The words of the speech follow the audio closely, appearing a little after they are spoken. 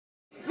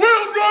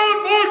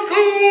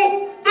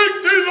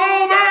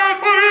all that,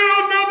 but he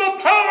doesn't have the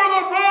power of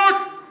The Rock.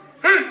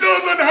 He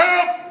doesn't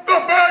have the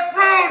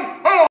background.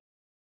 Oh,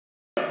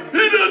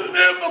 he doesn't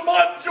have the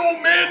macho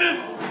madness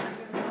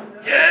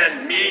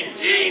and Mean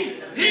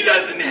Gene. He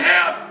doesn't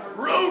have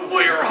Road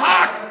Warrior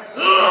Hawk.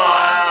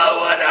 Oh,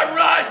 what a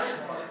rush.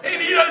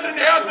 And he doesn't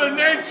have the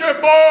Nature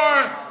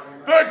Boy,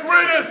 the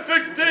greatest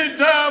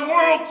 16-time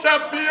world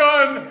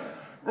champion,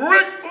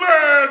 Ric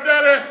Flair,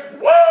 daddy.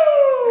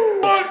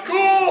 Woo!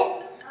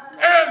 Uncool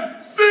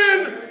and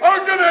Sin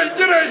are gonna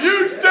get a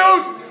huge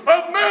dose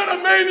of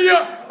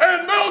Matthardybrand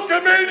and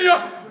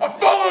Malcolmania,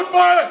 followed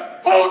by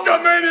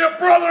Hulkamania,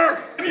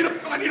 brother.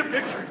 I need a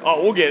picture.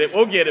 Oh, we'll get it, bud.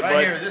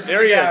 Right here, this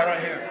there is the he guy is.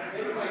 right here.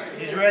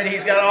 He's ready,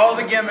 he's got all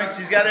the gimmicks,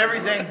 he's got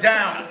everything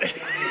down.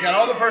 He's got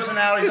all the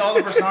personalities, all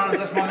the personas.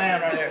 That's my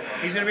man right there.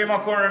 He's gonna be in my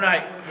corner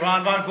tonight.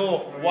 Ron Von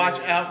Cool, watch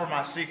out for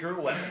my secret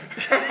weapon.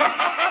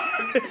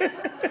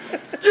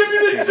 Give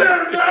me the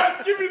chair,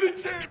 Matt. Give me the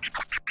chair.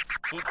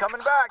 Keep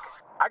coming back.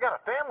 I got a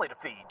family to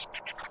feed.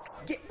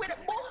 Get with it,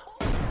 boy.